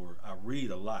mentor. I read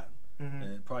a lot,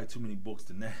 and probably too many books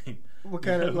to name. What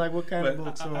kind of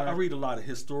books? I read a lot of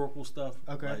historical stuff,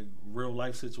 okay, like real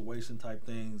life situation type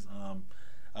things. I'm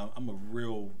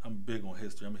big on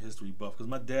history. I'm a history buff, because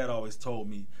my dad always told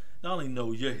me, not only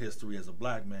know your history as a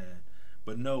black man,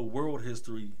 but know world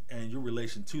history and your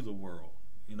relation to the world.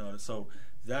 You know, so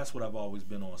that's what I've always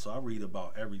been on. So I read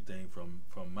about everything from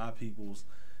my peoples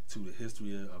to the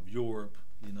history of Europe,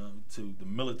 you know, to the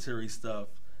military stuff,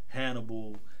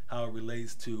 Hannibal, how it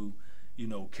relates to, you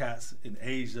know, cats in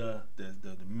Asia, the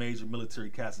major military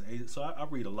cats in Asia. So I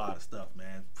read a lot of stuff,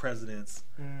 man. Presidents,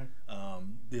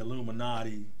 the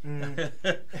Illuminati,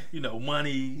 you know,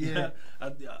 money,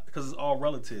 because it's all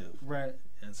relative. Right.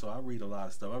 And so I read a lot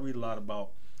of stuff. I read a lot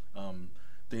about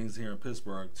things here in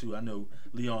Pittsburgh, too. I know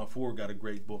Leon Ford got a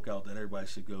great book out that everybody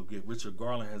should go get. Richard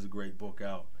Garland has a great book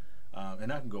out.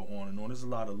 And I can go on and on. There's a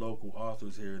lot of local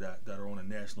authors here that are on a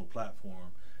national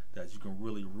platform that you can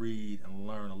really read and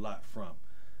learn a lot from.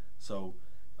 So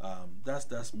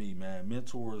that's me, man.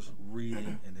 Mentors,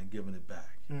 reading, and then giving it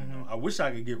back. You know, I wish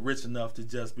I could get rich enough to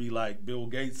just be like Bill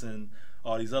Gates and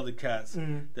all these other cats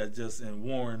that just, and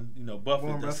Warren, you know,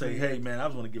 Buffett, that say, hey, man, I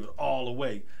just want to give it all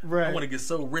away. Right. I want to get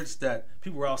so rich that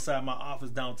people were outside my office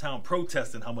downtown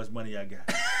protesting how much money I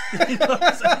got. You know what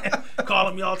I'm saying?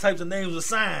 Calling me all types of names with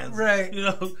signs. Right. You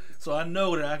know, so I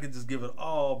know that I can just give it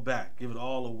all back, give it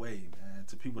all away, man,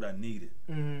 to people that need it.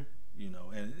 You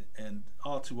know, and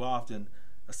all too often,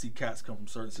 I see cats come from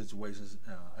certain situations.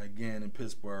 Again, in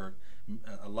Pittsburgh,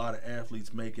 a lot of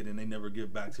athletes make it and they never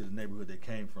give back to the neighborhood they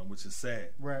came from, which is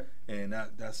sad. Right. And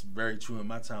that's very true in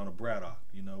my town of Braddock.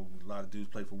 You know, a lot of dudes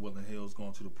play for Woodland Hills,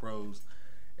 going to the pros,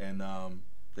 and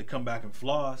they come back and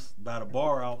floss, buy the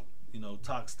bar out, you know,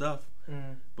 talk stuff,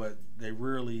 but they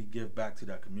rarely give back to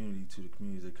that community, to the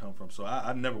communities they come from. So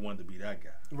I never wanted to be that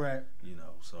guy. Right. You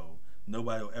know, so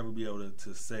nobody will ever be able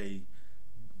to say,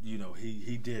 you know,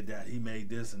 he did that, he made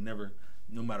this, and never,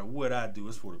 no matter what I do,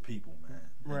 it's for the people, man.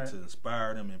 Right. And to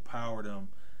inspire them, empower them,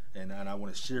 and I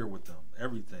want to share with them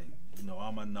everything, you know,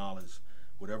 all my knowledge,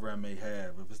 whatever I may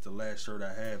have. If it's the last shirt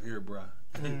I have, here, bruh,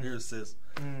 here, sis,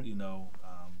 you know.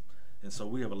 And so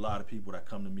we have a lot of people that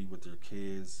come to me with their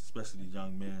kids, especially the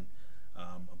young men,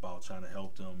 about trying to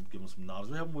help them, give them some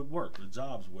knowledge. We help them with work, their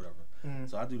jobs, whatever.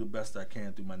 So I do the best I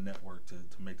can through my network to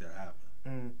make that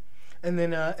happen. And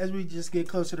then as we just get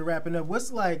closer to wrapping up,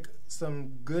 what's like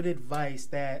some good advice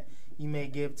that you may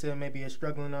give to maybe a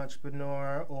struggling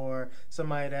entrepreneur or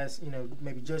somebody that's, you know,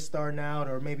 maybe just starting out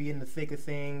or maybe in the thick of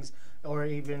things or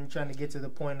even trying to get to the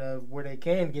point of where they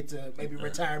can get to maybe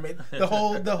retirement, the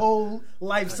whole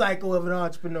life cycle of an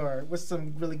entrepreneur? What's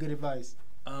some really good advice?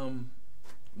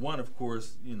 One, of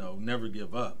course, you know, never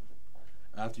give up.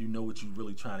 After you know what you're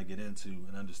really trying to get into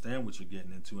and understand what you're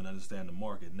getting into and understand the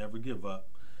market, never give up.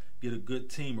 Get a good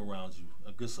team around you,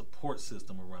 a good support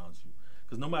system around you.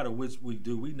 Because no matter which we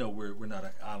do, we know we're not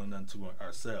an island unto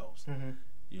ourselves.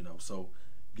 You know, so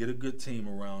get a good team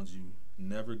around you.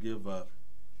 Never give up.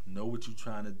 Know what you're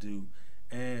trying to do,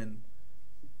 and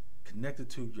connect it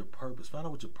to your purpose. Find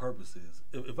out what your purpose is.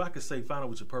 If I could say find out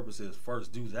what your purpose is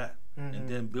first, do that, and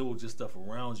then build your stuff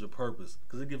around your purpose,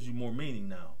 because it gives you more meaning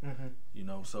now. You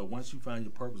know, so once you find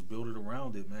your purpose, build it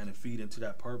around it, man, and feed into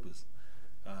that purpose.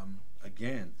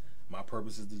 Again, my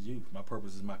purpose is the youth. My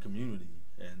purpose is my community,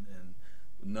 and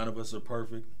none of us are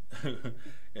perfect,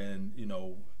 and you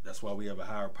know that's why we have a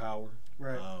higher power.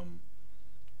 Right.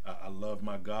 I love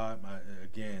my God.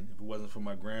 Again, if it wasn't for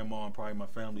my grandma and probably my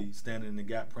family standing in the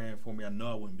gap praying for me, I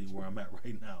know I wouldn't be where I'm at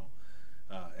right now.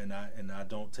 And I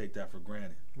don't take that for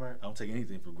granted. Right. I don't take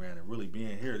anything for granted. Really,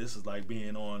 being here, this is like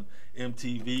being on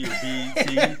MTV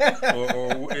or BET,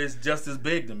 or it's just as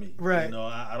big to me. Right. You know,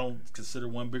 I don't consider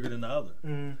one bigger than the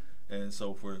other. And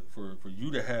so for you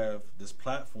to have this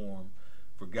platform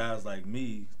for guys like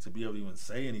me to be able to even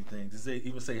say anything, to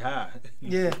even say hi,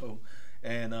 you know,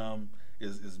 and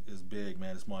is big,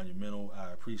 man. It's monumental.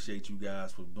 I appreciate you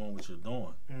guys for doing what you're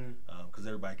doing, because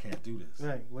everybody can't do this.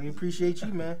 Right. Well, we appreciate you,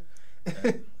 man.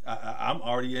 I'm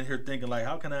already in here thinking, like,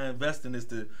 how can I invest in this,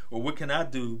 or what can I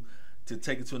do to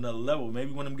take it to another level?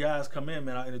 Maybe when them guys come in,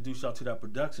 man, I'll introduce y'all to that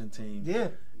production team. Yeah.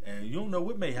 And you don't know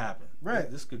what may happen. Right.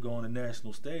 This could go on a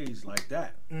national stage like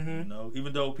that. You know,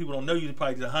 even though people don't know you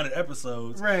probably did 100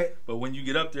 episodes. Right. But when you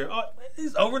get up there, oh,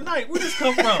 it's overnight. Where this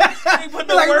come from? Ain't put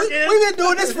no work in. We've been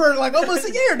doing this for like almost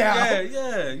a year now.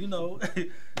 Yeah. You know,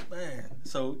 man.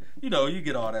 So you know, you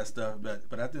get all that stuff, but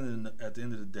at the end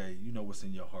of the day, you know what's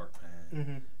in your heart,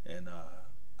 man. And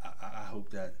I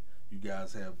hope that you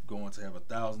guys going to have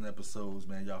 1,000 episodes,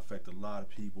 man. Y'all affect a lot of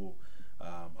people.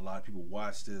 A lot of people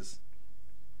watch this.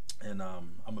 And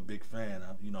I'm a big fan.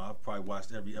 I've probably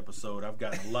watched every episode. I've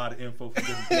gotten a lot of info from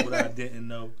different people that I didn't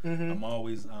know. I'm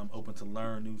always open to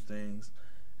learn new things,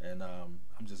 and I'm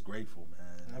just grateful,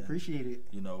 man. I appreciate it.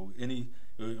 You know,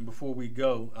 before we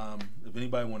go, if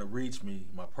anybody want to reach me,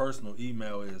 my personal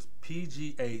email is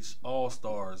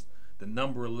pghallstars, the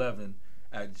number 11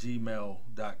 at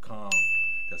gmail.com.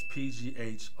 That's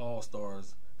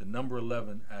pghallstars, the number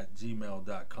 11 at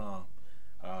gmail.com.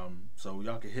 So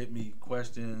y'all can hit me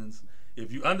questions.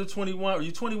 If you under 21 or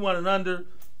you 21 and under,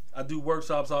 I do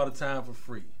workshops all the time for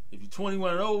free. If you're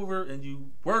 21 and over and you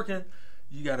working,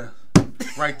 you gotta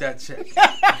write that check.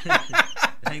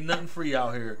 Ain't nothing free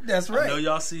out here. That's right. I know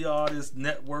y'all see all this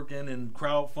networking and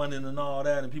crowdfunding and all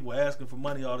that, and people asking for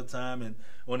money all the time, and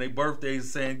on their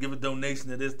birthdays saying give a donation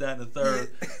to this, that, and the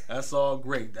third. That's all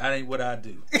great. That ain't what I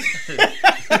do.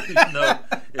 You know,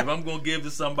 if I'm gonna give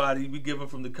to somebody, we give them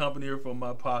from the company or from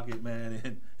my pocket,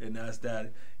 man, and that's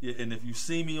that. And if you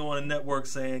see me on a network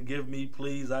saying give me,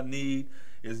 please, I need,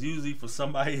 it's usually for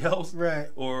somebody else. Right.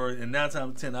 Or in 9 times out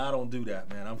of 10, I don't do that,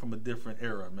 man. I'm from a different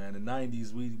era, man. In the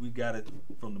 90s, we got it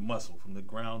from the muscle, from the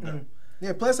ground up.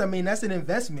 Yeah, plus, I mean, that's an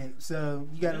investment, so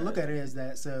you got to look at it as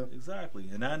that. So exactly.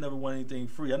 And I never wanted anything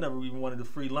free. I never even wanted a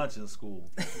free lunch in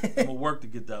school. I'm going to work to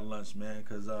get that lunch, man,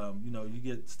 because, you know, you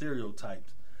get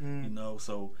stereotyped, you know.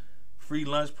 So free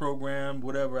lunch program,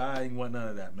 whatever. I ain't want none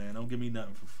of that, man. Don't give me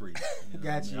nothing for free. You know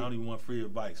Got you. I don't even want free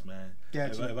advice, man.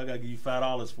 Got if you. I gotta give you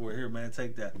 $5 for it, here, man,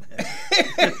 take that,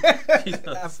 man. You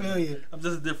know I feel you. I'm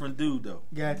just a different dude, though.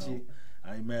 Got you.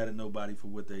 I ain't mad at nobody for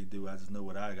what they do. I just know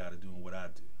what I gotta do and what I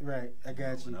do. Right, I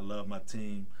got you. And I love my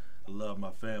team, I love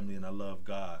my family, and I love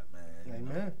God, man.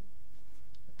 Amen.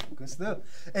 Good stuff.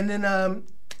 And then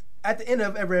at the end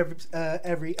of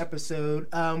every episode,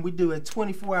 we do a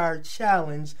 24-hour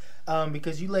challenge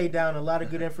because you laid down a lot of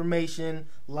good information,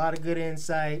 a lot of good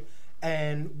insight,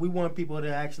 and we want people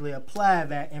to actually apply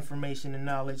that information and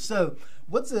knowledge. So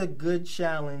what's a good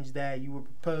challenge that you would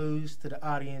propose to the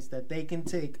audience that they can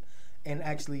take and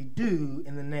actually do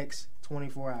in the next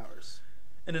 24 hours?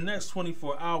 In the next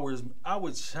 24 hours, I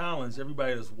would challenge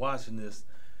everybody that's watching this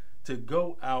to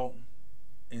go out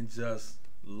and just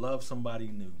love somebody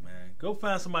new, man. Go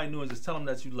find somebody new and just tell them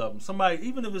that you love them. Somebody,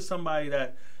 even if it's somebody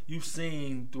that you've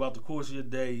seen throughout the course of your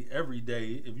day, every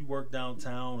day. If you work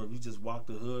downtown or if you just walk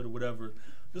the hood or whatever,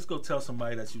 just go tell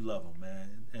somebody that you love them,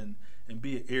 man, and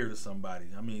be an ear to somebody.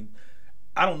 I mean,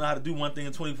 I don't know how to do one thing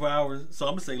in 24 hours, so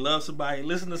I'm gonna say love somebody,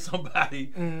 listen to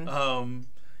somebody, handle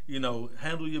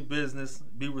your business,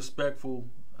 be respectful.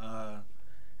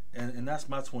 And that's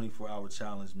my 24-hour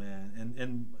challenge, man.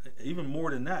 And even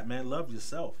more than that, man, love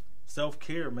yourself.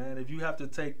 Self-care, man. If you have to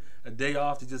take a day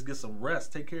off to just get some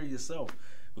rest, take care of yourself.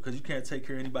 Because you can't take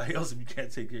care of anybody else if you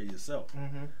can't take care of yourself.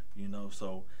 Mm-hmm.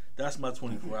 So that's my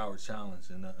 24-hour challenge.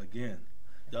 And again,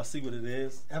 y'all see what it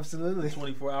is? Absolutely.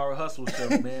 24-hour hustle show,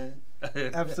 man.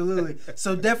 Absolutely.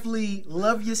 So definitely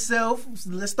love yourself.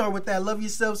 Let's start with that. Love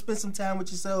yourself, spend some time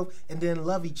with yourself, and then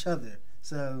love each other.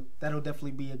 So that'll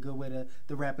definitely be a good way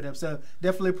to wrap it up. So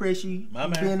definitely appreciate you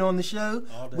being on the show.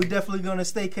 We're definitely going to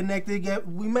stay connected.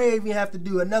 We may even have to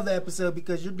do another episode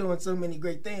because you're doing so many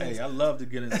great things. Hey, I love to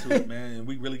get into it, man. And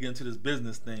we really get into this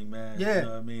business thing, man. Yeah. You know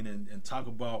what I mean? And talk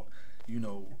about,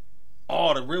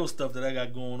 all the real stuff that I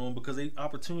got going on because they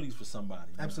opportunities for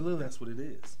somebody. Absolutely. That's what it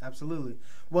is. Absolutely.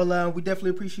 Well, we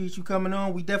definitely appreciate you coming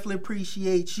on. We definitely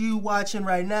appreciate you watching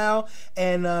right now.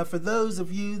 And for those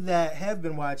of you that have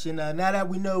been watching, now that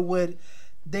we know what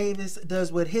Davis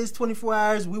does with his 24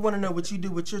 hours, we want to know what you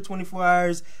do with your 24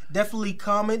 hours. Definitely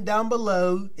comment down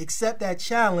below, accept that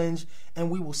challenge, and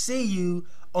we will see you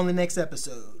on the next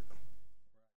episode.